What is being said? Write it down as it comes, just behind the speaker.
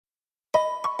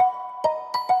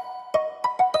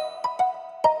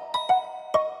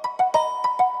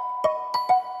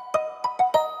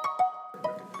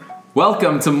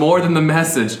Welcome to More Than the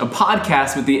Message, a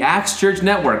podcast with the Acts Church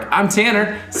Network. I'm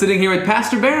Tanner, sitting here with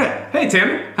Pastor Barrett. Hey,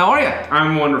 Tanner. How are you?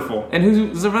 I'm wonderful. And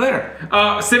who's over there?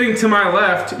 Sitting to my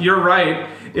left, your right,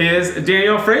 is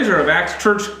Danielle Frazier of Acts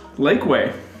Church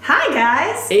Lakeway. Hi,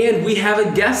 guys. And we have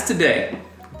a guest today.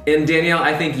 And Danielle,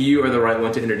 I think you are the right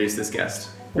one to introduce this guest.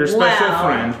 Your special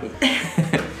friend.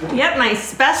 Yep, my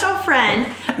special friend,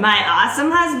 my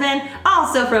awesome husband,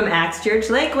 also from Acts Church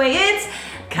Lakeway. It's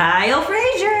Kyle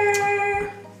Frazier.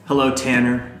 Hello,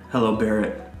 Tanner. Hello,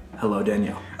 Barrett. Hello,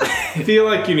 Danielle. I feel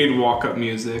like you need walk-up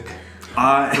music for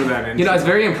that intro. You know, I was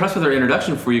very impressed with our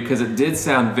introduction for you because it did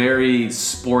sound very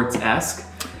sports-esque.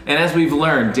 And as we've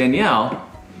learned, Danielle,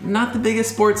 not the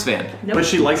biggest sports fan. Nope. But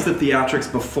she likes the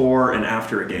theatrics before and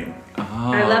after a game.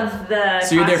 I love the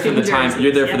So you're there for the time. jerseys.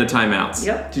 You're there for Yep. the timeouts.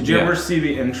 Yep. Did you Yeah. ever see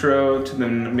the intro to the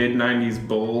mid-90s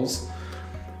Bulls?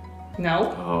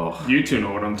 No. Oh, You two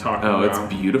know what I'm talking about. it's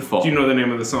beautiful. Do you know the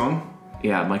name of the song?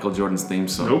 Yeah, Michael Jordan's theme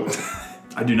song. Nope.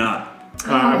 I do not.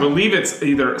 I believe it's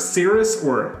either Cirrus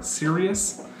or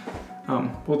Sirius.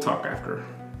 We'll talk after.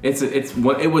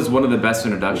 It was one of the best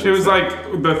introductions. It was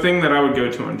like the thing that I would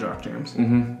go to on Jock Jams.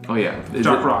 Oh yeah.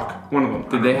 Jock Rock, one of them.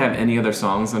 Did they have any other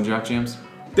songs on Jock Jams?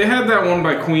 They had that one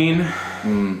by Queen.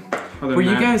 Were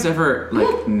you guys ever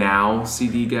like Now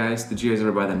CD guys? Did you guys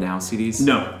ever buy the Now CDs?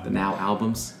 No. The Now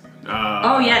albums?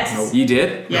 Oh, yes. You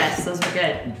did? Yes, those were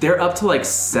good. They're up to like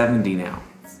 70 now.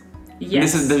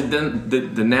 Yes. This is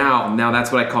the Now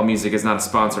that's what I call music is not a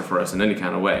sponsor for us in any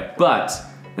kind of way. But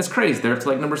that's crazy. They're up to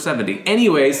like number 70.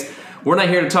 Anyways, we're not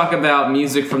here to talk about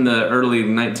music from the early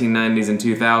 1990s and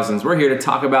 2000s. We're here to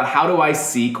talk about how do I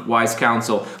seek wise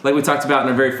counsel. Like we talked about in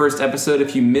our very first episode.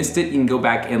 If you missed it, you can go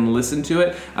back and listen to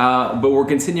it. But we're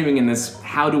continuing in this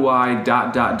how do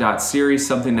I ... series,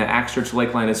 something that Acts Church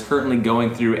Lakeline is currently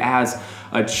going through as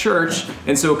a church.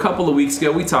 And so a couple of weeks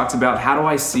ago, we talked about how do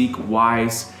I seek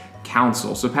wise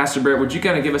counsel. So Pastor Barrett, would you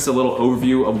kind of give us a little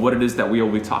overview of what it is that we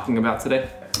will be talking about today?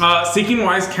 Seeking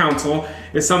wise counsel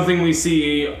is something we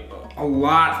see a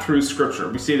lot through Scripture.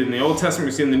 We see it in the Old Testament,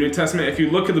 we see it in the New Testament. If you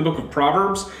look at the book of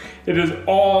Proverbs, it is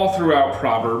all throughout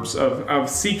Proverbs of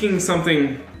seeking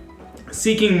something,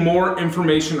 seeking more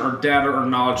information or data or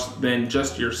knowledge than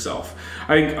just yourself.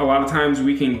 I think a lot of times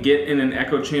we can get in an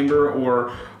echo chamber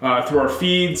or through our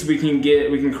feeds, we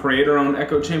can create our own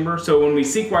echo chamber. So when we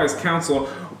seek wise counsel,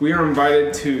 we are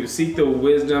invited to seek the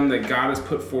wisdom that God has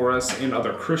put for us in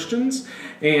other Christians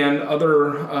and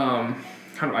other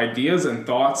kind of ideas and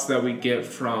thoughts that we get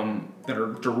from that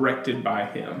are directed by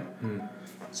Him.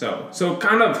 So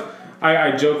kind of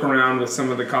I joke around with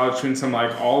some of the college students. I'm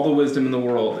like, all the wisdom in the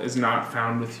world is not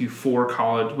found with you four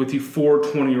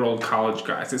 20-year-old college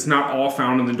guys. It's not all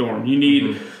found in the dorm. You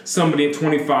need somebody at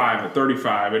 25, at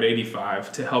 35, at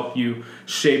 85 to help you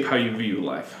shape how you view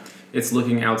life. It's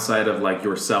looking outside of like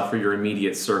yourself or your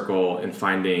immediate circle and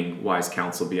finding wise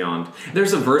counsel beyond.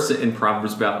 There's a verse in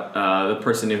Proverbs about the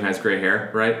person who has gray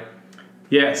hair, right?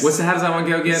 Yes. How does that one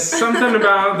go again? Something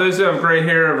about those who have gray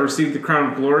hair have received the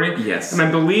crown of glory. Yes. And I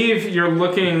believe you're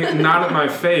looking not at my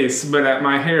face, but at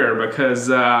my hair because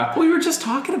we were just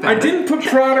talking about I didn't put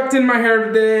product in my hair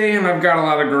today, and I've got a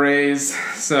lot of grays.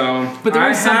 So But there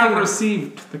I is have something-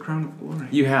 received the crown of glory.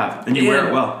 You have. And you wear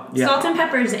it well. Yeah. Salt and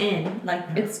pepper's in. Like,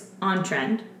 it's on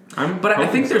trend. But I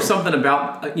think there's something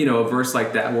about, a verse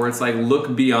like that where it's like,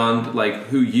 look beyond like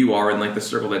who you are and like the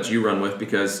circle that you run with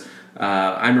because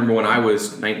I remember when I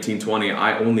was 19, 20,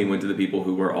 I only went to the people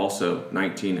who were also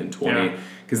 19 and 20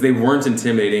 because they weren't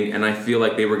intimidating and I feel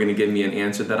like they were going to give me an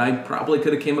answer that I probably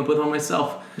could have came up with on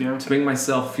myself to make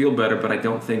myself feel better, but I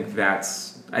don't think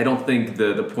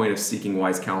the point of seeking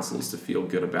wise counsel is to feel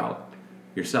good about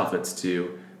yourself. It's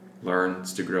to learn,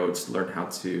 it's to grow, it's to learn how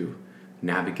to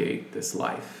navigate this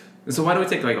life. And so why do we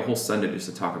take like a whole Sunday just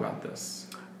to talk about this?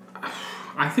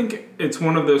 I think it's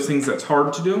one of those things that's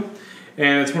hard to do.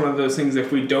 And it's one of those things,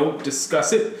 if we don't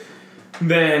discuss it,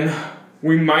 then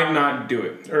we might not do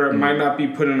it. Or it might not be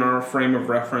put in our frame of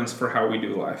reference for how we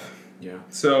do life. Yeah.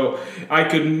 So I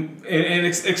could, and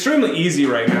it's extremely easy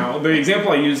right now. The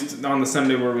example I used on the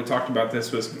Sunday where we talked about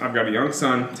this was, I've got a young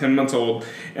son, 10 months old,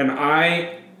 and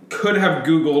I could have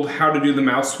Googled how to do the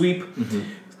mouth sweep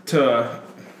to,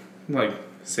 like,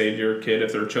 save your kid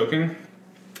if they're choking.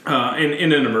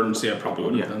 In an emergency, I probably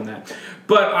would have done that.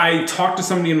 But I talked to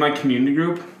somebody in my community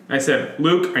group. I said,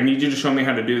 Luke, I need you to show me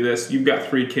how to do this. You've got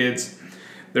 3 kids.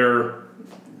 They're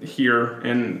here,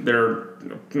 and they're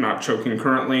not choking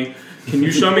currently. Can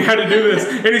you show me how to do this?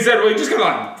 And he said, well, you just gotta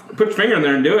like, put your finger in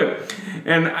there and do it.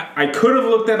 And I could have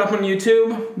looked that up on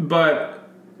YouTube, but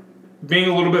being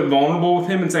a little bit vulnerable with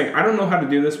him and saying, I don't know how to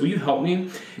do this. Will you help me?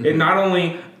 Mm-hmm. It not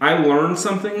only I learned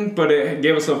something, but it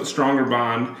gave us a stronger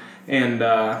bond. And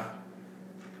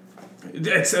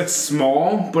it's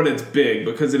small, but it's big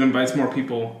because it invites more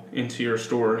people into your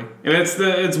story. And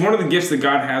it's one of the gifts that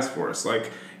God has for us.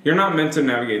 Like, you're not meant to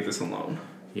navigate this alone.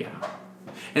 Yeah.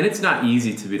 And it's not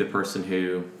easy to be the person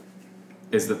who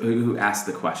asks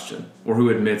the question or who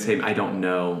admits, hey, I don't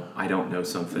know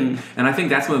something. And I think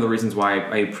that's one of the reasons why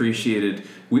I appreciated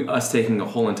us taking a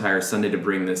whole entire Sunday to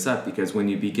bring this up, because when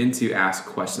you begin to ask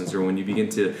questions or when you begin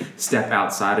to step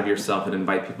outside of yourself and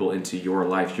invite people into your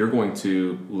life, you're going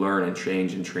to learn and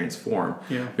change and transform.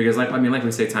 Yeah. Because like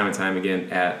we say time and time again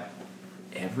at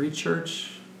every church,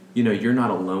 you're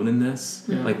not alone in this.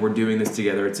 Yeah. Like, we're doing this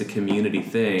together. It's a community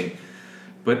thing.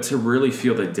 But to really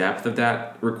feel the depth of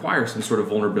that requires some sort of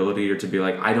vulnerability, or to be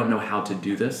like, I don't know how to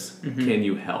do this. Mm-hmm. Can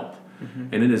you help? Mm-hmm.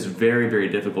 And it is very, very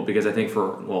difficult, because I think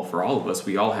for all of us,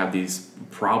 we all have these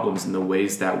problems in the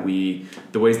ways that we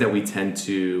tend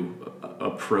to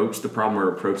approach the problem or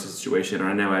approach the situation. And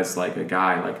I know as like a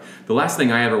guy, like the last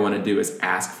thing I ever want to do is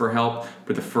ask for help,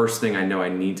 but the first thing I know I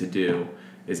need to do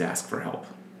is ask for help.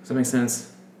 Does that make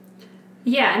sense?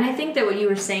 Yeah, and I think that what you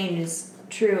were saying is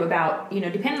true about,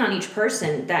 depending on each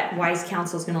person, that wise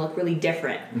counsel is going to look really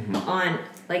different on,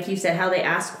 like you said, how they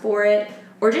ask for it,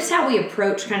 or just how we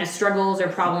approach kind of struggles or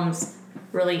problems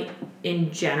really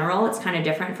in general. It's kind of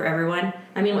different for everyone.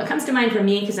 I mean, what comes to mind for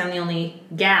me, because I'm the only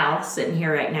gal sitting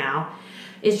here right now,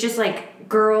 is just like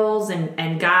girls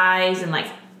and guys, and like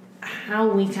how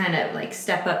we kind of like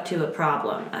step up to a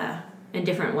problem in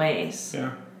different ways.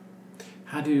 Yeah.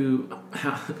 How do you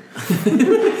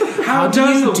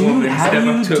do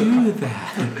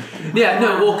that? Yeah,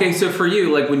 no, okay, so for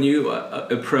you, like when you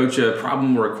approach a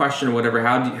problem or a question or whatever,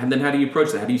 how do you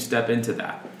approach that? How do you step into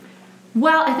that?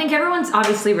 Well, I think everyone's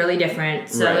obviously really different,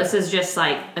 so right. This is just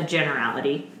like a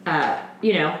generality.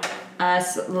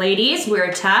 Us ladies,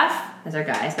 we're tough as our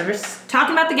guys. I'm just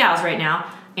talking about the gals right now,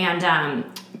 and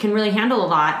can really handle a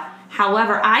lot.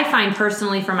 However, I find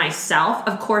personally for myself,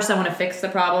 of course I want to fix the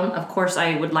problem. Of course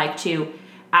I would like to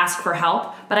ask for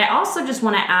help. But I also just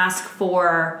want to ask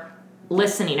for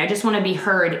listening. I just want to be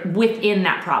heard within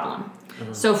that problem.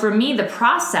 Mm-hmm. So for me, the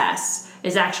process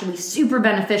is actually super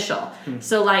beneficial. Mm-hmm.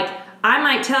 So like, I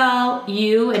might tell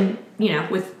you, and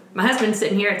with my husband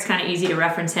sitting here, it's kind of easy to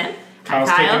reference him.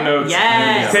 Kyle's taking notes.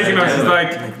 Yes. Taking notes is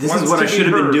like, this is what I should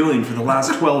have been doing for the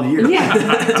last 12 years. Yeah.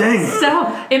 Dang it.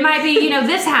 So it might be,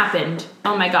 this happened.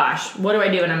 Oh my gosh, what do I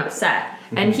do when I'm upset?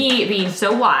 Mm-hmm. And he being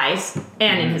so wise,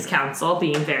 and in his counsel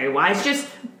being very wise, just,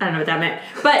 I don't know what that meant.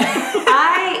 But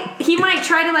he might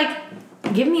try to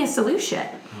like give me a solution.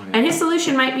 Oh, yeah. And his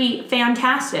solution might be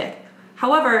fantastic.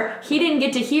 However, he didn't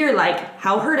get to hear like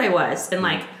how hurt I was and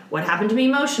like what happened to me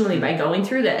emotionally by going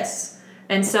through this.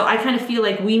 And so I kind of feel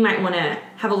like we might want to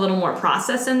have a little more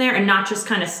process in there and not just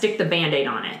kind of stick the Band-Aid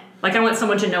on it. Like, I want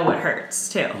someone to know what hurts,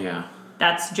 too. Yeah.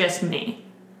 That's just me.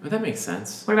 Well, that makes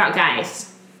sense. What about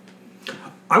guys?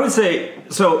 I would say,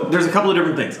 so there's a couple of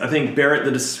different things. I think, Barrett,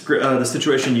 the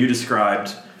situation you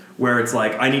described, where it's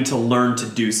like, I need to learn to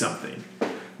do something.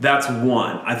 That's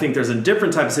one. I think there's a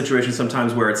different type of situation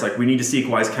sometimes where it's like, we need to seek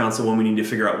wise counsel when we need to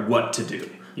figure out what to do.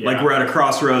 Yeah. Like, we're at a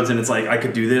crossroads and it's like, I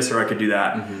could do this or I could do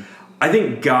that. Mm-hmm. I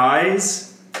think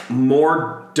guys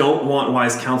more don't want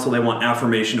wise counsel. They want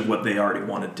affirmation of what they already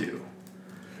want to do.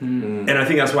 Mm. And I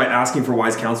think that's why asking for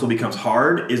wise counsel becomes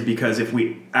hard, is because if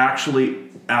we actually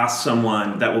ask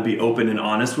someone that will be open and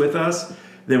honest with us,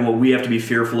 then what we have to be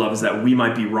fearful of is that we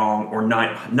might be wrong or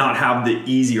not have the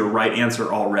easy or right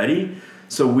answer already.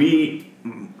 So we,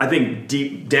 I think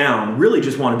deep down, really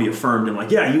just want to be affirmed and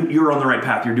like, yeah, you're on the right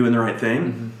path. You're doing the right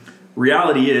thing. Mm-hmm.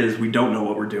 Reality is we don't know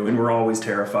what we're doing. We're always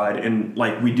terrified, and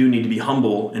like we do need to be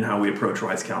humble in how we approach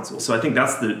wise counsel. So I think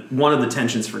that's one of the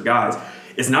tensions for guys.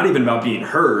 It's not even about being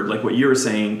heard, like what you were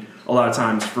saying. A lot of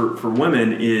times for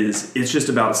women is it's just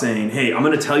about saying, hey, I'm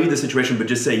going to tell you the situation, but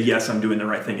just say yes, I'm doing the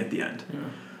right thing at the end. Yeah.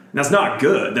 That's not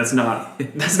good. That's not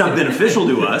beneficial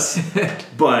to us.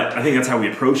 But I think that's how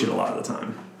we approach it a lot of the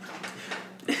time.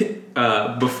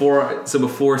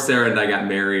 Before Sarah and I got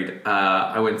married,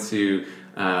 I went to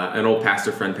an old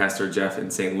pastor friend, Pastor Jeff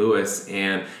in St. Louis,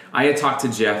 and I had talked to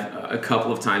Jeff a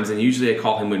couple of times, and usually I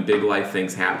call him when big life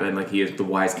things happen, like he is the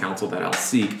wise counsel that I'll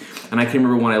seek. And I can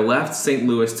remember when I left St.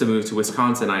 Louis to move to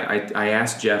Wisconsin, I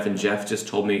asked Jeff, and Jeff just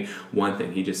told me one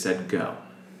thing. He just said, go.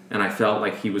 and I felt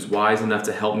like he was wise enough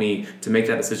to help me to make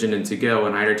that decision and to go.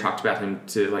 And I already talked about him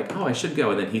to like, oh, I should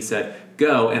go. And then he said,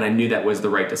 go. And I knew that was the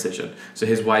right decision. So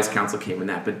his wise counsel came in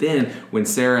that. But then when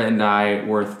Sarah and I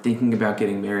were thinking about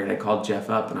getting married, I called Jeff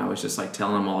up and I was just like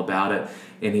telling him all about it.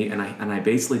 And I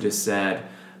basically just said,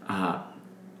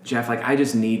 Jeff, like, I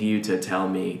just need you to tell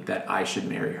me that I should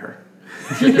marry her.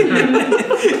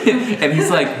 And he's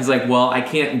like, well, I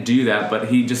can't do that, but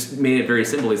he just made it very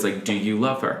simple. He's like, do you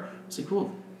love her? I was like,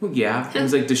 well, yeah. And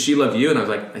he's like, does she love you? And I was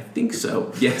like, I think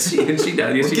so. Yes, she does.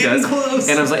 Yes, she does. Close.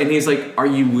 And I was like, and he's like, are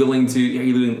you willing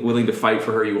to fight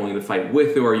for her? Are you willing to fight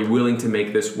with her? Are you willing to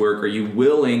make this work? Are you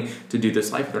willing to do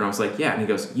this life with her? And I was like, yeah. And he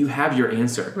goes, you have your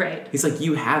answer. Right. He's like,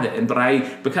 you have it. But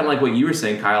kind of like what you were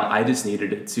saying, Kyle, I just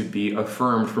needed it to be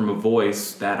affirmed from a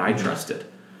voice that I trusted.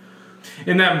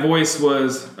 And that voice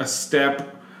was a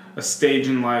stage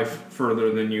in life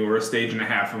further than you, or a stage and a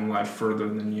half in life further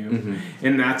than you. Mm-hmm.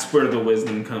 And that's where the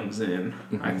wisdom comes in.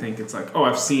 Mm-hmm. I think it's like, oh,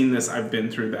 I've seen this, I've been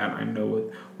through that, I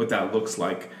know what that looks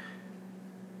like.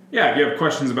 Yeah, if you have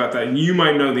questions about that, you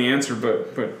might know the answer,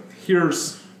 but here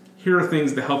are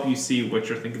things to help you see what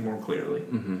you're thinking more clearly.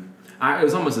 Mm-hmm. It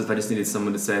was almost as if I just needed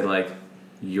someone to say, like,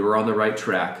 you're on the right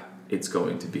track, it's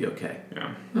going to be okay.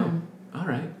 Yeah. Oh, all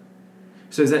right.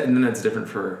 So is that, and then that's different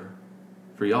for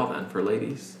y'all then, for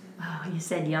ladies? Oh, you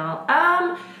said y'all.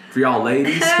 For y'all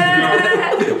ladies?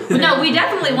 No, we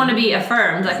definitely want to be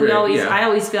affirmed. Like Right, I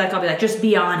always feel like I'll be like, just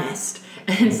be honest.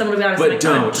 And someone will be honest. But like,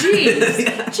 don't.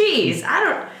 Jeez,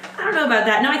 I don't know about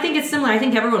that. No, I think it's similar. I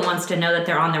think everyone wants to know that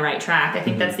they're on the right track. I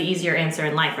think that's the easier answer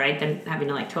in life, right? Than having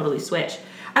to like totally switch.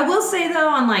 I will say though,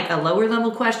 on like a lower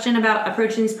level question about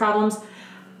approaching these problems,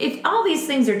 if all these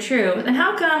things are true, then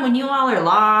how come when you all are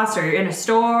lost or you're in a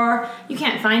store, you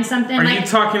can't find something? Are you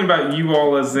talking about you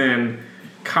all as in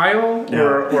Kyle,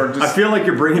 or just? I feel like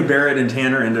you're bringing Barrett and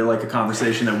Tanner into like a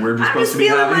conversation that we're just supposed to be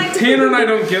having. Like Tanner and I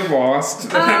don't get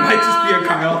lost. That might just be a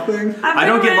Kyle thing. I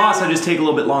don't get lost. I just take a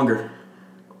little bit longer.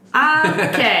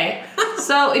 Okay.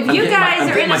 So if you guys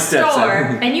are in a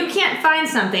store and you can't find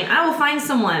something, I will find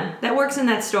someone that works in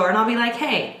that store and I'll be like,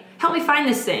 hey, help me find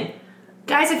this thing.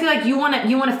 Guys, I feel like you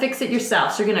want to fix it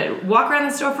yourself. So you're going to walk around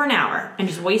the store for an hour and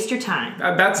just waste your time.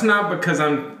 That's not because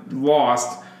I'm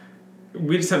lost.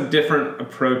 We just have different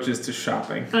approaches to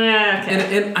shopping. Okay.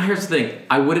 And here's the thing.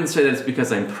 I wouldn't say that it's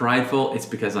because I'm prideful. It's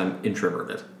because I'm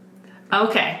introverted.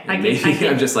 Okay. I Maybe get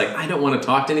I'm just like, I don't want to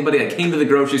talk to anybody. I came to the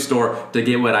grocery store to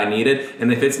get what I needed.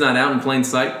 And if it's not out in plain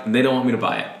sight, they don't want me to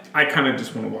buy it. I kind of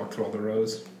just want to walk through all the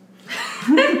rows.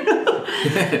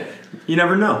 You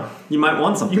never know. You might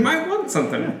want something. You might want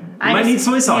something. You might need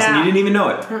soy sauce and you didn't even know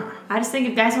it. I just think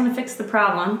if guys want to fix the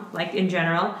problem, like in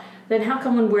general, then how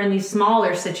come when we're in these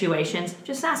smaller situations,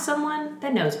 just ask someone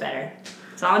that knows better?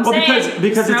 That's all I'm saying.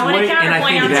 Because it's way, and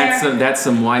I think that's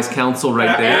some wise counsel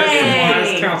right there. That's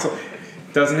some wise counsel.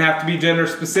 Doesn't have to be gender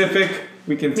specific.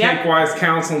 We can take wise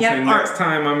counsel and say, next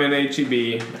time I'm in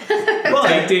HEB,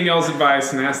 take Danielle's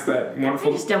advice and ask that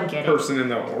wonderful person in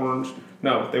the orange.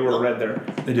 No, they were red there.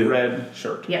 They do. Red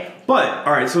shirt. Yep. But,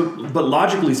 all right, but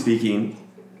logically speaking,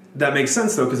 that makes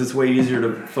sense, though, because it's way easier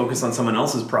to focus on someone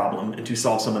else's problem and to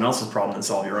solve someone else's problem than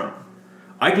solve your own.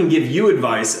 I can give you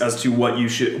advice as to what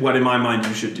in my mind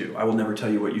you should do. I will never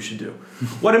tell you what you should do.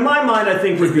 What in my mind I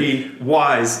think would be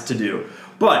wise to do.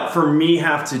 But for me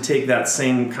have to take that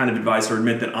same kind of advice or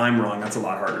admit that I'm wrong, that's a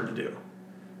lot harder to do.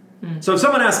 So if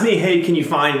someone asks me, hey, can you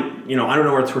find, I don't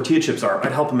know where tortilla chips are,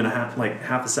 I'd help them in half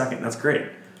a second. That's great.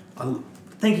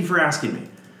 Thank you for asking me.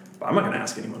 But I'm not going to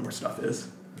ask anyone where stuff is.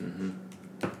 Mm-hmm.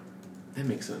 That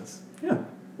makes sense. Yeah.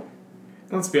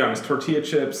 Let's be honest, tortilla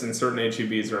chips and certain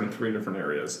HEBs are in 3 different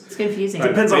areas. It's confusing. By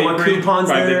Depends on what coupons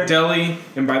by there. the deli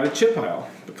and by the chip aisle,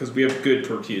 because we have good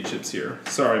tortilla chips here.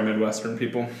 Sorry, Midwestern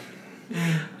people.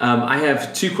 I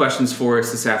have 2 questions for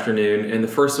us this afternoon, and the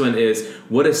first one is,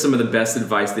 what is some of the best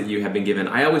advice that you have been given?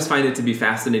 I always find it to be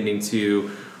fascinating to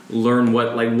learn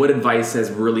what advice has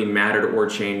really mattered or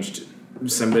changed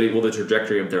the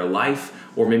trajectory of their life,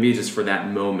 or maybe just for that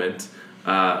moment.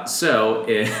 So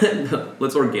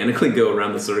let's organically go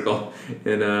around the circle,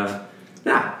 and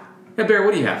Bear,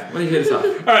 what do you have? What do you hit us off?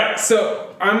 All right,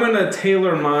 so I'm going to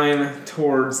tailor mine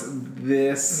towards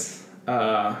this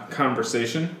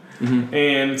conversation. Mm-hmm.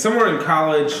 And somewhere in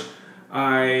college,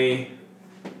 I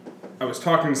was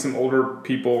talking to some older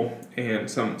people and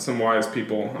some wise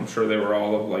people. I'm sure they were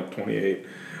all of like 28,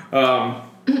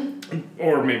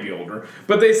 or maybe older.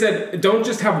 But they said, don't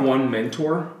just have one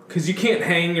mentor, because you can't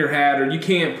hang your hat or you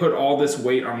can't put all this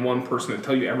weight on one person to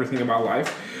tell you everything about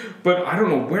life. But I don't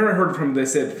know where I heard it from. They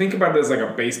said, think about it as like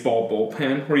a baseball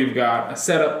bullpen where you've got a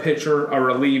setup pitcher, a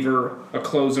reliever, a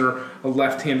closer, a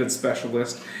left-handed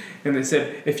specialist. And they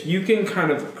said, if you can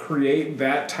kind of create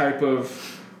that type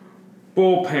of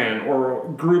bullpen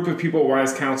or group of people,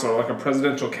 wise counsel, like a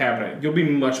presidential cabinet, you'll be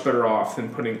much better off than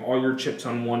putting all your chips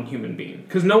on one human being.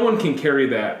 Because no one can carry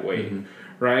that weight,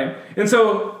 right? And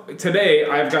so today,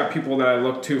 I've got people that I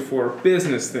look to for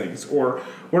business things, or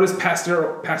what does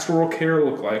pastoral care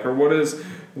look like, or what does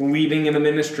leading in a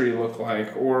ministry look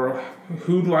like, or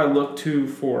who do I look to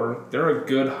for they're a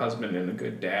good husband and a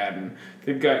good dad, and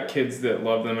they've got kids that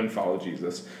love them and follow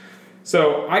Jesus.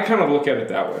 So I kind of look at it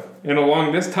that way. And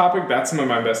along this topic, that's some of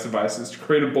my best advice, is to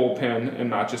create a bullpen and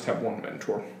not just have one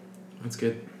mentor. That's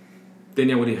good.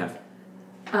 Danielle, what do you have?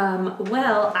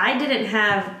 Well, I didn't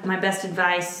have my best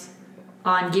advice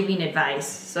on giving advice,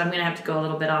 so I'm going to have to go a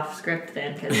little bit off script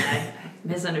then, because I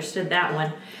misunderstood that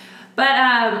one. But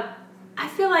I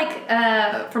feel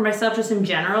like for myself, just in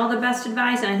general, the best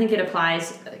advice, and I think it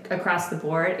applies across the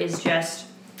board, is just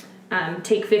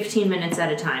take 15 minutes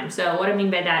at a time. So what I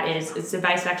mean by that is, it's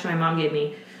advice actually my mom gave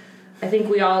me. I think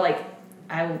we all,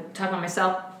 I will talk about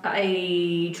myself,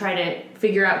 I try to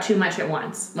figure out too much at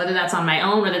once, whether that's on my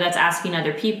own, whether that's asking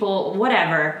other people,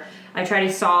 whatever. I try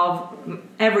to solve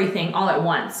everything all at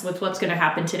once with what's going to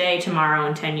happen today, tomorrow,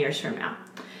 and 10 years from now.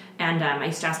 And I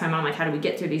used to ask my mom, how do we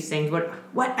get through these things?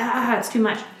 It's too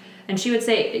much. And she would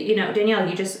say, Danielle,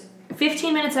 you just,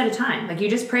 15 minutes at a time. You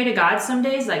just pray to God some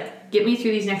days, get me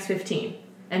through these next 15.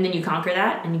 And then you conquer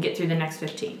that, and you get through the next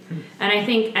 15. And I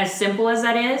think as simple as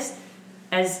that is,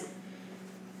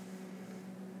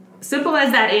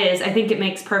 I think it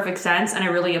makes perfect sense, and I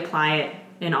really apply it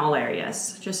in all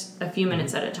areas. Just a few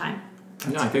minutes at a time.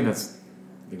 No, I think that's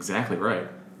exactly right.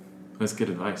 That's good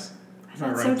advice. I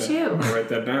thought so too. I'll write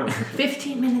that down.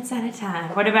 15 minutes at a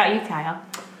time. What about you, Kyle?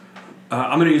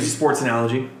 I'm going to use a sports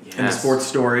analogy and a sports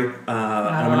story.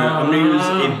 I'm going to use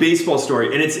a baseball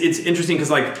story. And it's interesting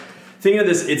because, thinking of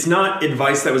this, it's not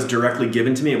advice that was directly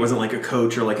given to me. It wasn't like a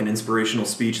coach or an inspirational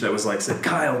speech that was said,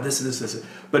 Kyle, this.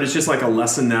 But it's just a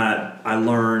lesson that I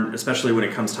learned, especially when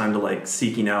it comes time to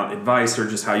seeking out advice or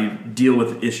just how you deal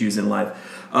with issues in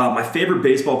life. My favorite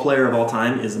baseball player of all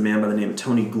time is a man by the name of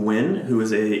Tony Gwynn, who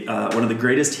is one of the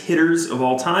greatest hitters of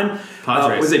all time.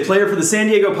 Was a player for the San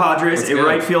Diego Padres,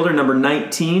 right fielder, number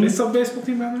 19. They still have a baseball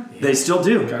team down there? They still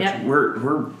do. Gotcha.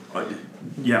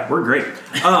 Yep. We're great.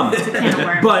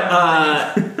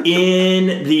 But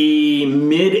in the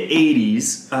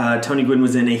mid-'80s, Tony Gwynn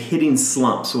was in a hitting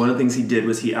slump. So one of the things he did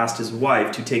was he asked his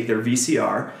wife to take their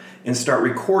VCR and start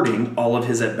recording all of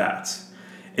his at-bats.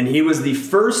 And he was the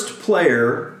first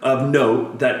player of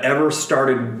note that ever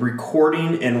started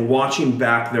recording and watching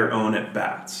back their own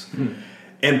at-bats.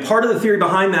 And part of the theory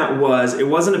behind that was, it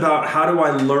wasn't about how do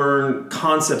I learn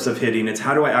concepts of hitting, it's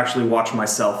how do I actually watch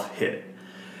myself hit.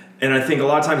 And I think a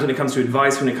lot of times when it comes to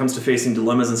advice, when it comes to facing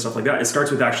dilemmas and stuff like that, it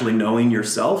starts with actually knowing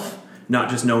yourself, not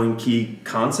just knowing key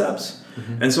concepts.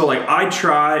 And so I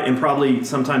try, and probably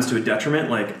sometimes to a detriment,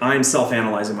 I'm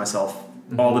self-analyzing myself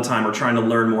all the time, or trying to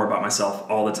learn more about myself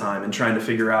all the time, and trying to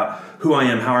figure out who I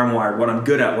am, how I'm wired, what I'm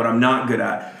good at, what I'm not good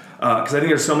at. Because I think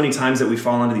there's so many times that we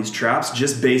fall into these traps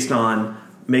just based on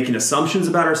making assumptions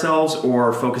about ourselves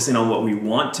or focusing on what we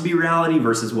want to be reality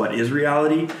versus what is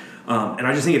reality. And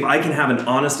I just think if I can have an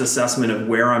honest assessment of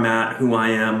where I'm at, who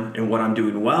I am, and what I'm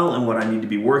doing well, and what I need to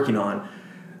be working on,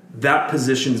 that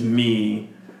positions me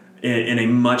in a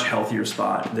much healthier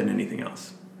spot than anything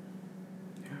else.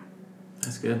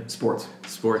 That's good. Sports.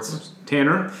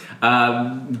 Tanner?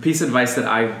 The piece of advice that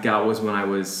I got was when I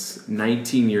was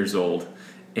 19 years old,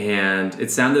 and it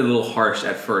sounded a little harsh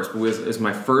at first, but it was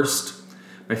my first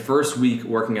week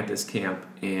working at this camp,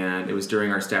 and it was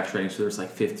during our staff training, so there was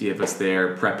 50 of us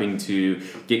there prepping to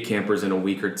get campers in a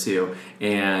week or two,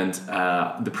 and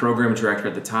the program director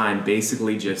at the time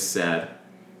basically just said,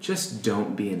 just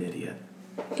don't be an idiot.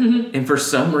 And for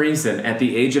some reason, at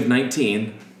the age of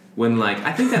 19, when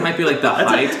I think that might be the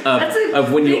height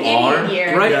of when you are,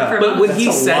 right? Yeah. But when he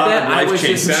said that, I was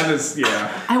just,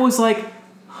 I was like,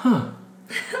 huh.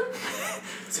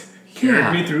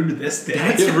 Carried me through to this day.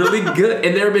 That's really good.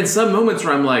 And there have been some moments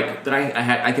where I'm that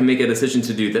I can make a decision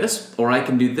to do this, or I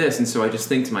can do this, and so I just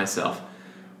think to myself,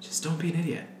 just don't be an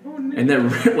idiot. And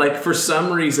that, for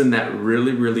some reason, that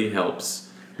really, really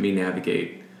helps me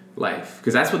navigate life,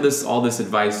 because that's what all this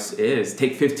advice is.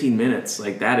 Take 15 minutes.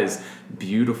 That is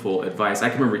beautiful advice. I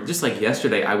can remember just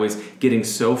yesterday, I was getting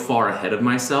so far ahead of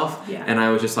myself, and I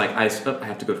was just I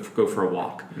have to go for a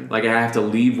walk. I have to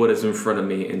leave what is in front of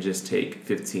me and just take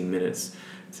 15 minutes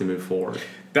to move forward.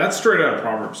 That's straight out of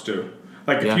Proverbs too.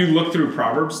 If you look through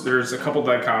Proverbs, there's a couple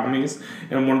dichotomies,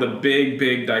 and one of the big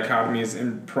dichotomies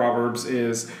in Proverbs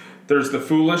is there's the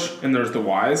foolish and there's the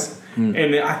wise.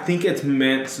 And I think it's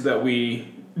meant so that we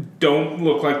don't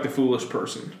look like the foolish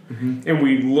person, and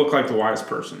we look like the wise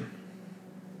person.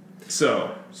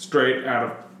 So, straight out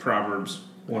of Proverbs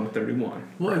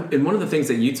 131. Well, and one of the things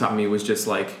that you taught me was just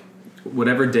like,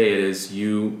 whatever day it is,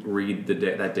 you read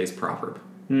that day's proverb.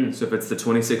 So if it's the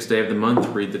 26th day of the month,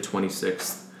 read the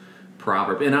 26th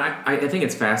proverb. And I think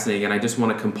it's fascinating, and I just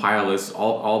want to compile this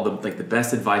all the like the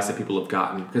best advice that people have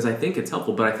gotten, because I think it's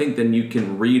helpful. But I think then you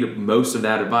can read most of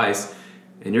that advice,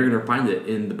 and you're going to find it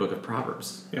in the book of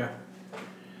Proverbs. Yeah.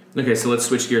 Okay, so let's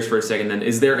switch gears for a second then.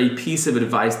 Is there a piece of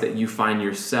advice that you find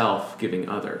yourself giving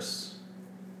others?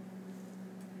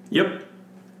 Yep.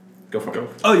 Go for it.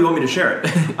 Oh, you want me to share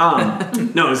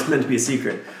it? No, it's meant to be a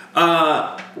secret.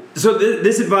 So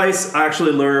this advice I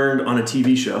actually learned on a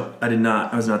TV show.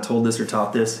 I was not told this or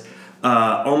taught this.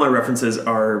 All my references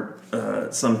are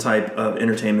some type of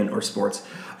entertainment or sports.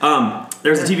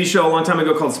 There's a TV show a long time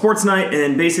ago called Sports Night,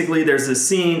 and basically there's this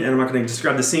scene, and I'm not going to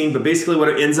describe the scene, but basically what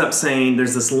it ends up saying,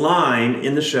 there's this line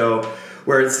in the show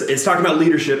where it's talking about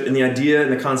leadership, and the idea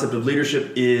and the concept of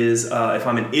leadership is if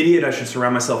I'm an idiot, I should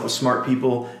surround myself with smart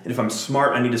people, and if I'm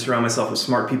smart, I need to surround myself with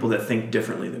smart people that think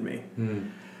differently than me.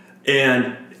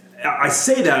 And I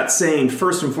say that saying,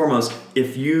 first and foremost,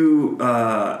 if you,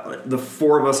 the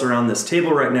four of us around this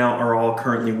table right now are all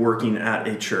currently working at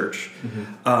a church,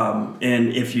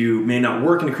 and if you may not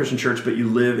work in a Christian church, but you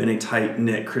live in a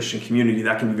tight-knit Christian community,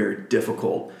 that can be very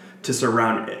difficult to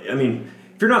surround. I mean,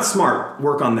 if you're not smart,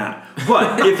 work on that.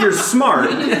 But if you're smart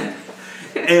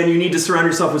and you need to surround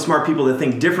yourself with smart people that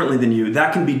think differently than you,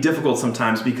 that can be difficult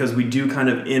sometimes, because we do kind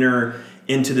of enter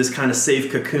into this kind of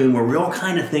safe cocoon where we all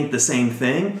kind of think the same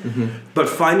thing, but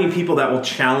finding people that will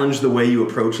challenge the way you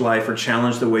approach life or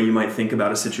challenge the way you might think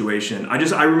about a situation.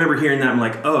 I remember hearing that, I'm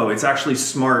like, oh, it's actually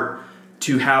smart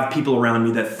to have people around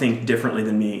me that think differently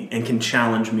than me and can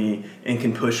challenge me and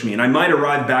can push me. And I might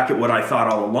arrive back at what I thought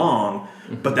all along,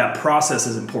 but that process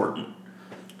is important.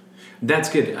 That's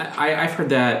good. I've heard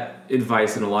that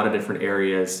advice in a lot of different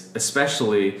areas,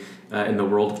 especially in the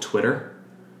world of Twitter,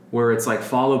 where it's like,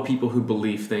 follow people who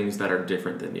believe things that are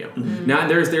different than you. Now,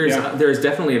 there's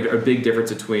definitely a big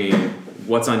difference between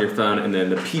what's on your phone and then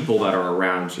the people that are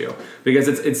around you. Because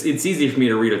it's easy for me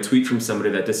to read a tweet from somebody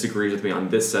that disagrees with me on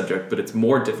this subject, but it's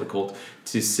more difficult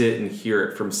to sit and hear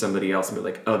it from somebody else and be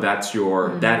like, oh,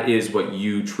 that is what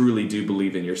you truly do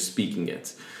believe and you're speaking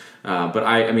it. But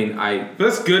But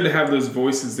that's good to have those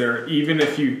voices there, even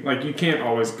if you can't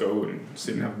always go and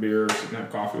sit and have beer or sit and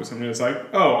have coffee with somebody. It's like,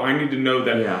 oh, I need to know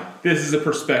that this is a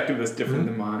perspective that's different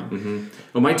than mine.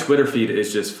 Well, my Twitter feed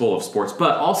is just full of sports,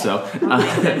 but also,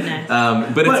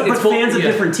 but it's full, fans of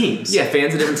different teams. Yeah,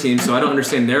 fans of different teams. So I don't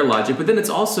understand their logic. But then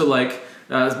it's also like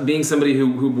being somebody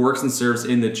who works and serves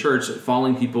in the church,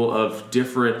 following people of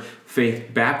different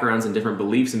faith backgrounds and different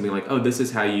beliefs, and being like, oh, this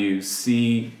is how you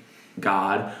see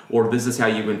God, or this is how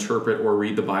you interpret or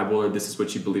read the Bible, or this is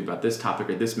what you believe about this topic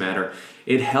or this matter.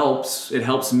 It helps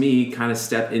me kind of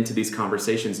step into these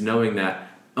conversations knowing that,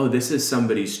 oh, this is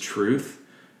somebody's truth,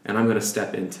 and I'm going to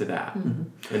step into that.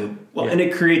 And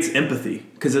it creates empathy,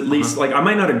 because at least I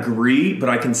might not agree, but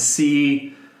I can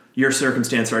see your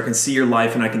circumstance, or I can see your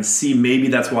life, and I can see maybe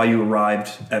that's why you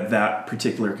arrived at that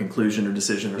particular conclusion or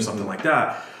decision or something like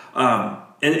that.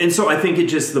 And so I think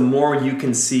the more you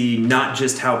can see not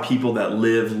just how people that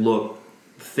live, look,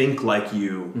 think like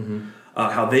you,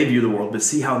 how they view the world, but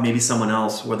see how maybe someone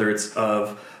else, whether it's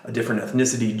of a different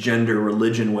ethnicity, gender,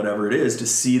 religion, whatever it is, to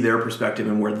see their perspective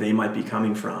and where they might be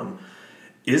coming from,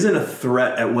 isn't a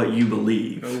threat at what you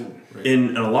believe. Oh, right.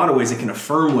 In a lot of ways, it can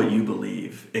affirm what you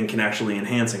believe and can actually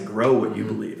enhance and grow what you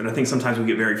believe. And I think sometimes we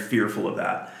get very fearful of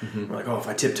that. We're like, oh, if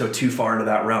I tiptoe too far into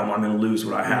that realm, I'm going to lose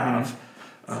what I have.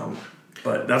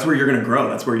 But that's where you're going to grow.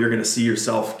 That's where you're going to see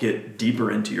yourself get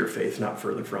deeper into your faith, not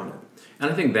further from it.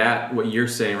 And I think that what you're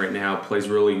saying right now plays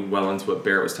really well into what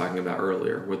Barrett was talking about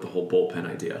earlier with the whole bullpen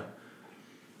idea.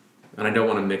 And I don't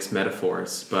want to mix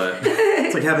metaphors, but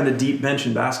it's like having a deep bench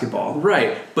in basketball.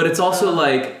 Right. But it's also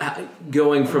like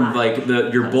going from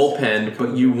your bullpen,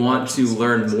 but you want to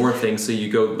learn more things, so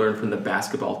you go learn from the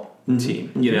basketball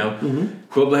team, you know?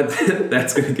 But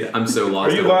that's going to get... I'm so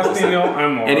lost. Are you lost, Daniel?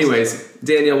 I'm lost. Anyways,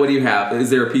 Danielle, what do you have? Is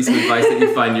there a piece of advice that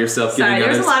you find yourself giving others?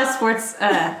 Sorry, there's a lot of sports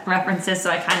references, so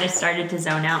I kind of started to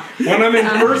zone out. When I'm in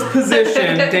first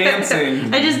position,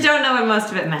 dancing. I just don't know what most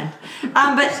of it meant.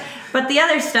 But the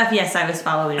other stuff, yes, I was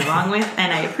following along with,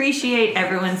 and I appreciate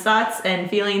everyone's thoughts and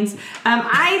feelings.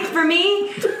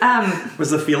 Was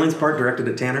the feelings part directed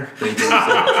at Tanner? Thank you so much.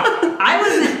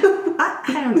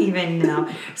 I don't even know.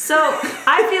 So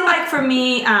I feel like for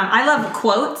me, I love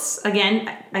quotes. Again,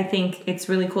 I think it's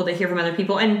really cool to hear from other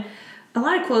people. And a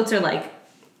lot of quotes are like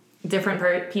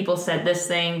people said this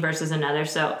thing versus another.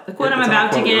 So the quote I'm It's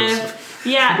about how to quote give,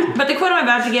 yeah, but the quote I'm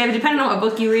about to give, depending on what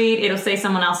book you read, it'll say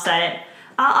someone else said it.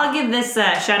 I'll give this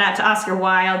shout out to Oscar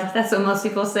Wilde. That's what most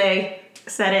people said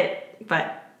it,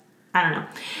 but I don't know.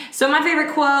 So my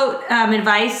favorite quote,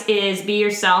 advice is be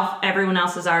yourself. Everyone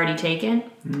else is already taken.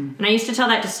 And I used to tell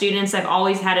that to students. I've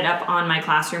always had it up on my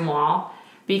classroom wall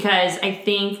because I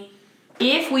think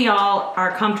if we all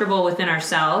are comfortable within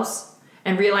ourselves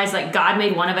and realize like God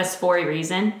made one of us for a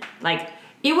reason, like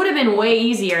it would have been way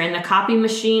easier in the copy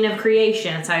machine of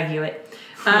creation. That's how I view it.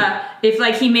 If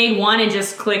like he made one and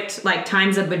just clicked like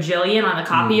times a bajillion on the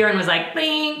copier and was like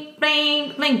bling,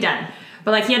 bling, bling, done.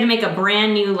 But like he had to make a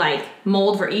brand new like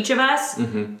mold for each of us,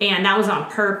 and that was on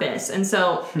purpose. And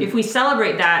so if we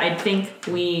celebrate that, I think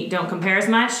we don't compare as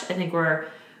much. I think we're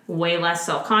way less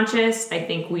self-conscious. I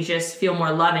think we just feel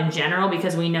more love in general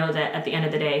because we know that at the end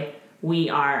of the day,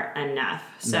 we are enough.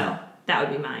 So that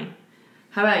would be mine.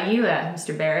 How about you,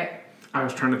 Mr. Barrett? I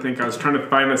was trying to think. I was trying to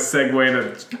find a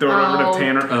segue to throw it over to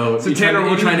Tanner. Oh, so Tanner,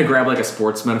 you're trying to grab like a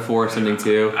sports metaphor or something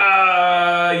too?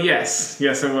 Yes,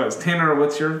 it was. Tanner,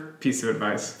 what's your piece of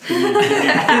advice? Give me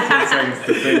 10 seconds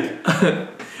to think.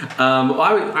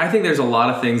 I think there's a lot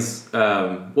of things.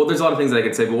 There's a lot of things that I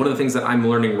could say, but one of the things that I'm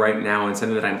learning right now and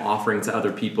something that I'm offering to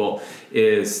other people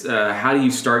is how do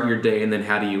you start your day and then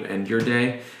how do you end your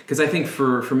day? Because I think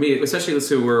for me, especially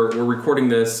so we're recording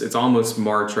this, it's almost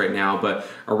March right now, but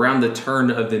around the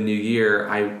turn of the new year,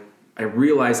 I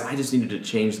realized I just needed to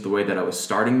change the way that I was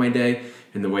starting my day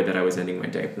and the way that I was ending my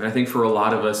day. And I think for a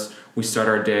lot of us, we start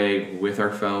our day with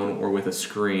our phone or with a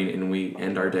screen, and we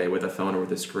end our day with a phone or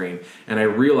with a screen. And I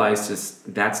realized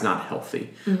just that's not healthy.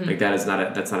 Like that's not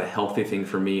a healthy thing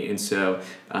for me. And so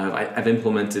I've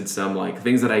implemented some like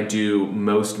things that I do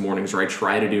most mornings, or I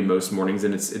try to do most mornings,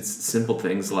 and it's simple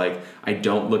things like I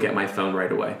don't look at my phone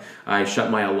right away. I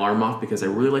shut my alarm off because I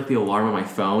really like the alarm on my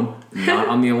phone, not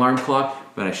on the alarm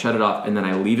clock, but I shut it off and then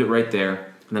I leave it right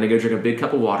there. And then I go drink a big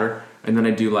cup of water. And then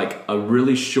I do like a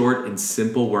really short and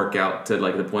simple workout to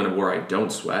like the point of where I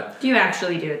don't sweat. Do you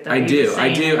actually do it though? I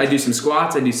do some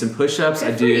squats. I do some push-ups.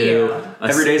 I do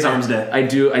every day's arms day. I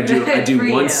do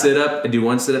one sit up.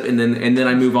 And then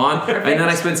I move on. Perfect. And then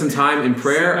I spend some time in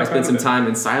prayer. I spend some time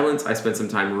in silence. I spend some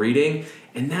time reading,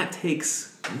 and that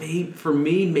takes for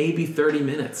me maybe 30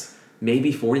 minutes,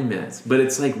 maybe 40 minutes. But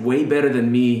it's like way better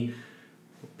than me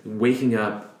waking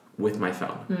up with my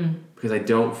phone. Because I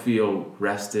don't feel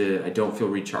rested, I don't feel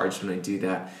recharged when I do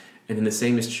that. And then the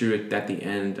same is true at the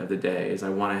end of the day, is I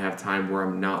want to have time where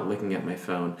I'm not looking at my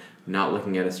phone, not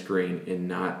looking at a screen, and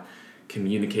not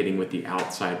communicating with the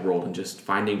outside world, and just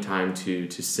finding time to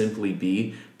simply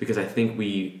be, because I think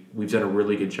we've done a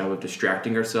really good job of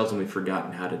distracting ourselves and we've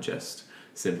forgotten how to just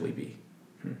simply be.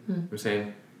 You know what I'm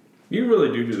saying? You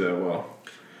really do that well.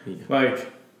 Yeah.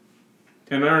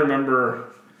 And I remember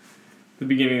the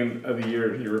beginning of the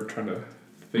year, you were trying to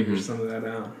figure some of that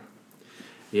out.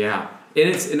 Yeah,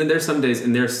 and then there's some days,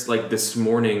 and there's like this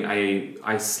morning,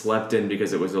 I slept in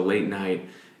because it was a late night,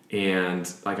 and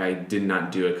like I did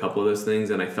not do a couple of those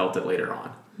things, and I felt it later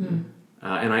on.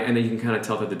 And you can kind of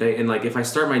tell throughout the day. And like if I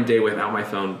start my day without my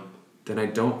phone, then I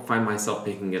don't find myself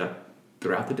picking it up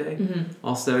throughout the day.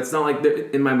 Also, it's not like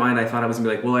in my mind I thought I was gonna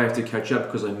be like, well, I have to catch up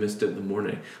because I missed it in the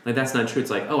morning. Like that's not true. It's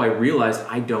like, oh, I realized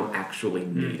I don't actually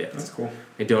need it. That's cool.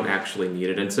 I don't actually need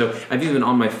it. And so I've even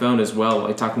on my phone as well,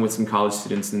 like talking with some college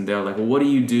students, and they're like, well, what do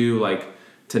you do like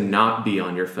to not be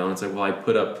on your phone? It's like, well, I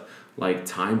put up like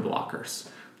time blockers.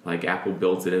 Like Apple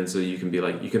builds it in so you can be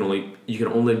like, you can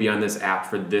only be on this app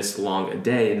for this long a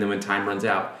day, and then when time runs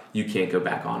out, you can't go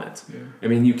back on it. Yeah. I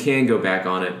mean, you can go back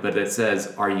on it, but it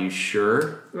says, "Are you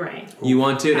sure you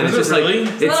want to?" And it's just really?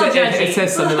 Like it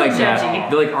says something like that.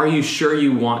 They're like, "Are you sure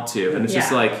you want to?" And it's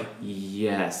just like,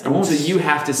 yes. And so you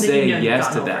have to say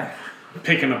yes to that.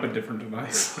 Picking up a different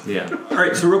device. Yeah. All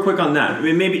right, so real quick on that. I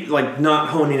mean, maybe like not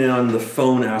honing in on the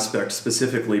phone aspect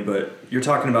specifically, but you're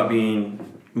talking about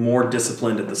being more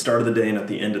disciplined at the start of the day and at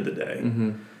the end of the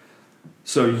day.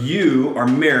 So you are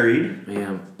married, I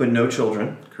am, but no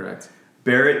children. Correct.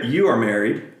 Barrett, you are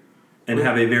married and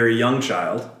have a very young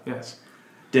child. Yes.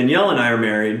 Danielle and I are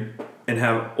married and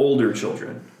have older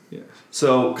children. Yes.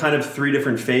 So kind of three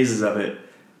different phases of it.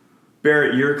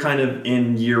 Barrett, you're kind of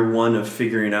in year one of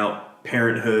figuring out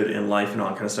parenthood and life and all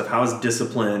that kind of stuff. How is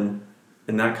discipline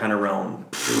in that kind of realm?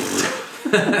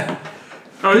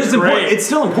 Oh, it's great. It's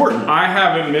still important. I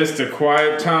haven't missed a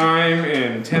quiet time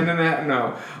in 10 and that.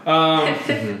 No.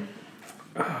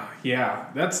 Yeah,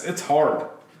 it's hard.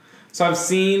 So I've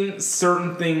seen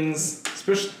certain things,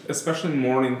 especially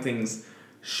morning things,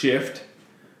 shift.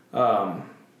 Yeah.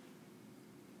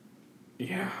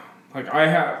 Like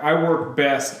I work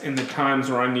best in the times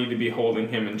where I need to be holding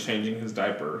him and changing his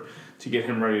diaper to get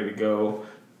him ready to go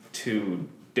to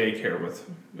daycare with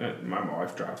my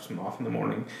wife drops him off in the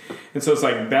morning. And so it's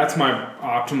like, that's my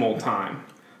optimal time.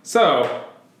 So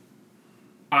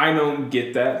I don't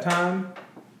get that time,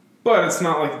 but it's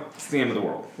not like it's the end of the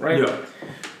world, right? Yeah.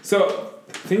 So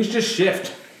things just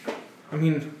shift. I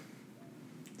mean,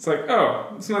 it's like,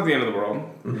 oh, it's not the end of the world.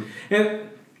 Mm-hmm. And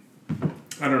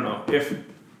I don't know if,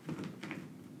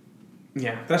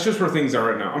 yeah, that's just where things are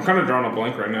right now. I'm kind of drawing a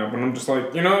blank right now, but I'm just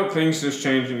like, things just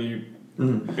change and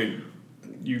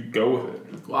you go with it.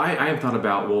 Well, I have thought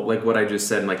about, like what I just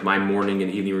said, like my morning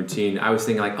and evening routine. I was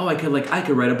thinking like, oh, I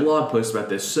could write a blog post about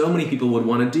this. So many people would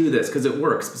want to do this because it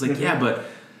works. It's like, yeah, but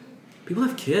people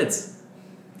have kids.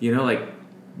 Like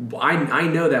I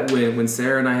know that when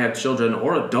Sarah and I have children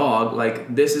or a dog,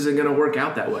 like this isn't going to work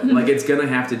out that way. Like it's going to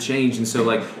have to change. And so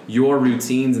like your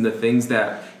routines and the things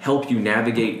that help you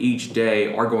navigate each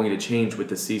day are going to change with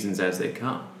the seasons as they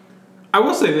come. I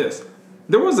will say this.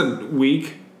 There was a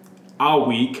week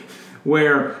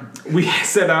where we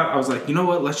set out, I was like, you know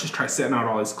what, let's just try setting out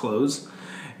all his clothes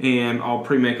and I'll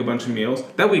pre-make a bunch of meals.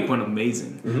 That week went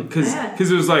amazing.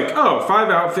 Because it was like, 5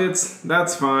 outfits,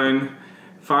 that's fine.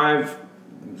 5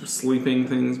 sleeping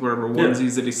things, whatever,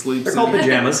 onesies that he sleeps in. They're called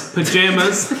pajamas.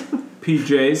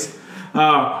 PJs.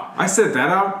 I set that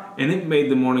out and it made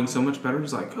the morning so much better. It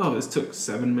was like, this took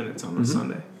 7 minutes on a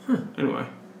Sunday. Anyway.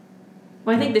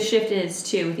 Well, I think the shift is,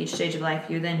 too, with each stage of life,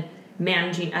 you're then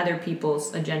managing other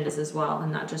people's agendas as well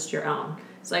and not just your own.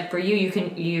 It's like for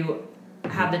you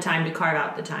have the time to carve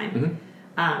out the time.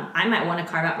 I might want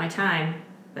to carve out my time,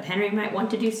 but Henry might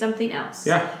want to do something else.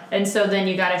 Yeah. And so then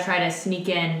you got to try to sneak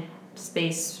in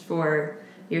space for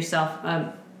yourself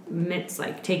amidst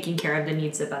like taking care of the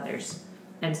needs of others.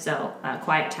 And so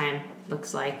quiet time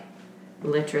looks like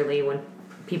literally when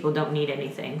people don't need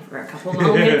anything for a couple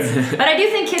moments. But I do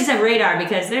think kids have radar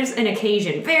because there's an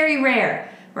occasion, very rare,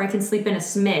 where I can sleep in a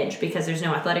smidge because there's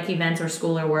no athletic events or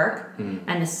school or work.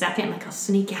 And the second, I'll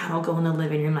sneak out, I'll go in the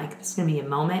living room, this is going to be a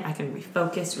moment. I can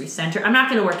refocus, recenter. I'm not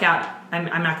going to work out. I'm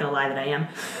not going to lie that I am.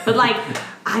 But,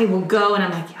 I will go and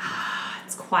I'm like,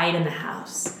 it's quiet in the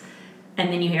house.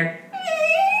 And then you hear,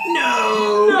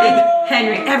 no!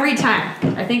 Henry, every time.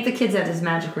 I think the kids have this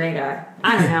magic radar.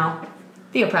 I don't know.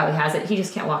 Theo probably has it. He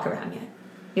just can't walk around yet.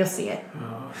 You'll see it.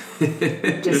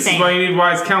 This is why you need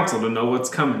wise counsel to know what's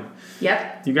coming.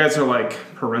 Yep. You guys are like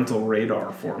parental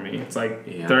radar for me. It's like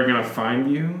they're gonna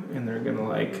find you and they're gonna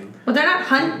Well, they're not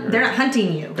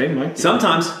hunting you. They might.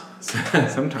 Sometimes.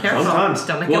 Sometimes.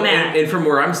 Don't make them mad. And from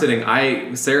where I'm sitting,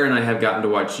 Sarah and I have gotten to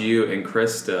watch you and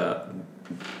Krista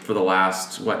for the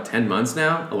last 10 months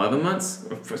now, 11 months,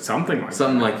 something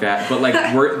like that. But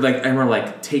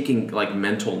we're taking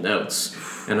mental notes,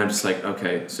 and I'm just like,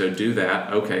 okay, so do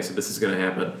that. Okay, so this is gonna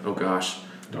happen. Oh gosh.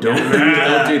 Don't do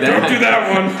that. Don't do that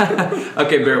one.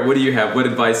 Okay, Barrett, what do you have? What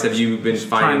advice have you been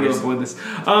finding? Trying to avoid this.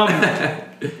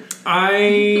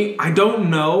 I don't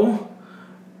know.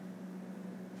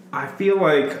 I feel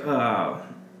like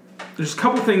there's a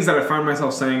couple things that I find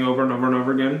myself saying over and over and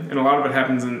over again, and a lot of it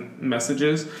happens in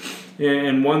messages.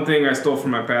 And one thing I stole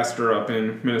from my pastor up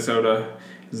in Minnesota,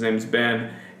 his name's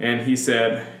Ben, and he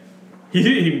said,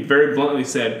 he very bluntly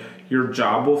said, your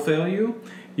job will fail you.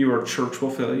 Your church will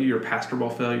fail you, your pastor will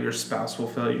fail you, your spouse will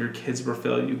fail you, your kids will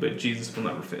fail you, but Jesus will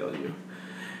never fail you.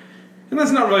 And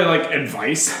that's not really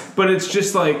advice, but it's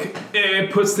just it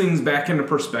puts things back into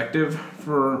perspective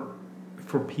for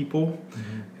people.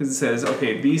 Because it says,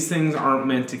 okay, these things aren't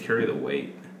meant to carry the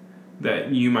weight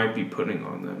that you might be putting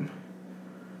on them.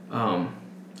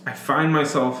 I find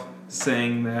myself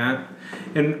saying that.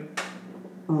 And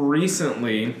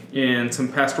recently, in some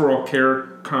pastoral care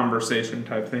conversation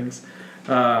type things,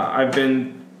 I've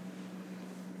been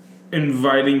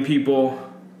inviting people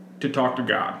to talk to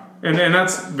God. And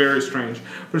that's very strange.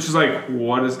 But it's just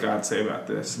what does God say about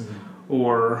this?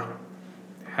 Or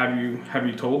have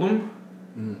you told him?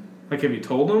 Have you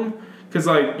told him? Because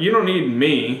you don't need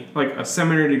me, a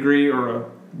seminary degree or a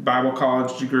Bible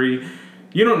college degree.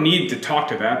 You don't need to talk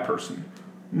to that person.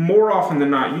 More often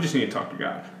than not, you just need to talk to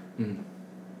God.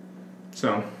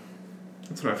 So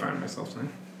that's what I find myself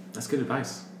saying. That's good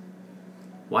advice.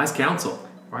 Wise counsel.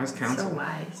 Wise counsel.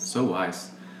 So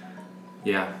wise.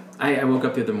 Yeah. I woke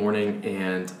up the other morning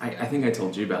and I think I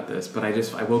told you about this, but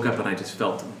I woke up and I just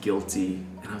felt guilty.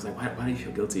 And I was like, why do you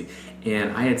feel guilty?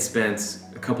 And I had spent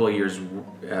a couple of years,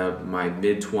 my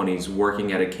mid-20s,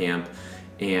 working at a camp,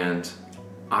 and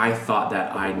I thought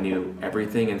that I knew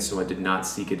everything, and so I did not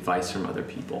seek advice from other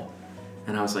people.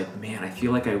 And I was like, man, I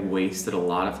feel like I wasted a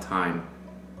lot of time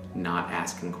not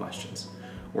asking questions.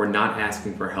 or not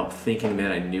asking for help, thinking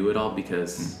that I knew it all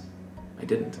because I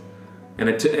didn't. And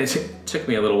it took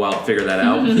me a little while to figure that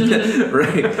out,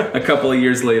 right? A couple of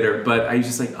years later. But I was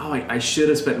just like, I should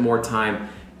have spent more time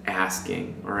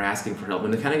asking for help.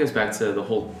 And it kind of goes back to the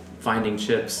whole finding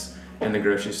chips in the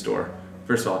grocery store.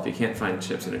 First of all, if you can't find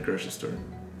chips in a grocery store,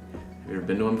 have you ever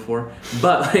been to one before?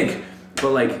 But to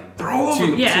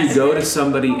go to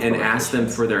somebody and ask them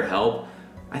for their help,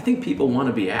 I think people want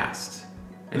to be asked.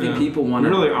 I think people want to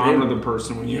really honor the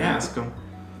person when you ask them.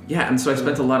 Yeah, and so I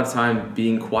spent a lot of time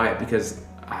being quiet because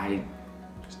I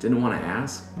just didn't want to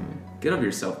ask. Get over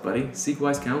yourself, buddy. Seek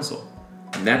wise counsel.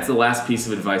 And that's the last piece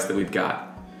of advice that we've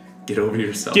got. Get over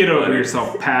yourself. Get over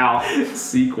yourself, pal.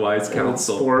 Seek wise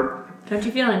counsel. Sport. Don't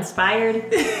you feel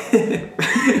inspired?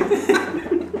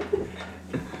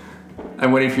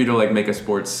 I'm waiting for you to make a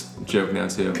sports joke now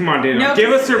too. Come on, Dana. Nope.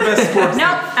 Give us your best sports.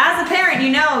 No, as a parent,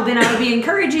 then I would be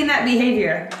encouraging that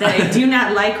behavior that I do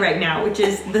not like right now, which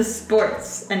is the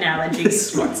sports analogy.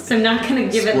 So I'm not going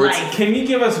to give it life. Can you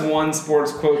give us one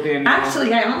sports quote, Danielle?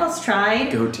 Actually, I almost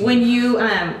tried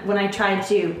when I tried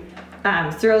to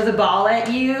throw the ball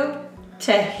at you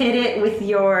to hit it with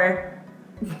your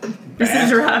this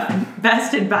is rough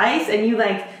best advice, and you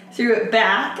threw it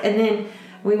back, and then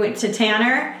we went to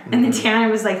Tanner, and then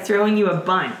Tanner was throwing you a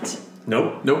bunt.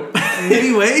 Nope.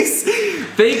 Anyways,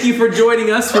 thank you for joining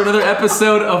us for another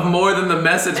episode of More Than the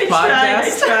Message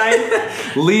podcast. I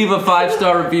tried. Leave a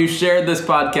 5-star review. Share this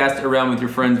podcast around with your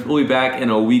friends. We'll be back in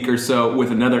a week or so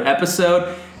with another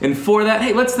episode. And for that,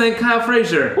 hey, let's thank Kyle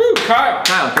Frazier. Woo, Kyle.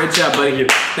 Kyle, great job, buddy. Thank you.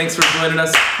 Thanks for joining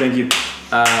us. Thank you.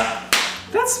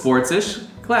 That's sports-ish.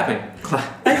 Clapping.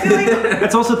 I feel like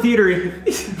That's also theatery.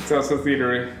 It's also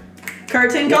theatery.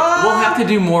 curtain call. We'll have to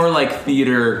do more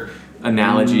theater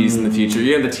analogies in the future.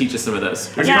 You have to teach us some of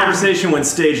those. Our conversation went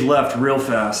stage left real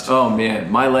fast. Oh man,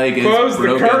 my leg is Close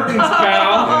broken. the curtains,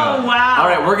 pal. Oh, wow. All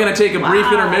right, we're going to take a brief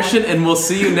intermission, and we'll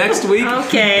see you next week.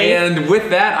 Okay. And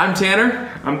with that, I'm Tanner.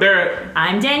 I'm Barrett.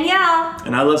 I'm Danielle.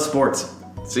 And I love sports.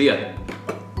 See ya.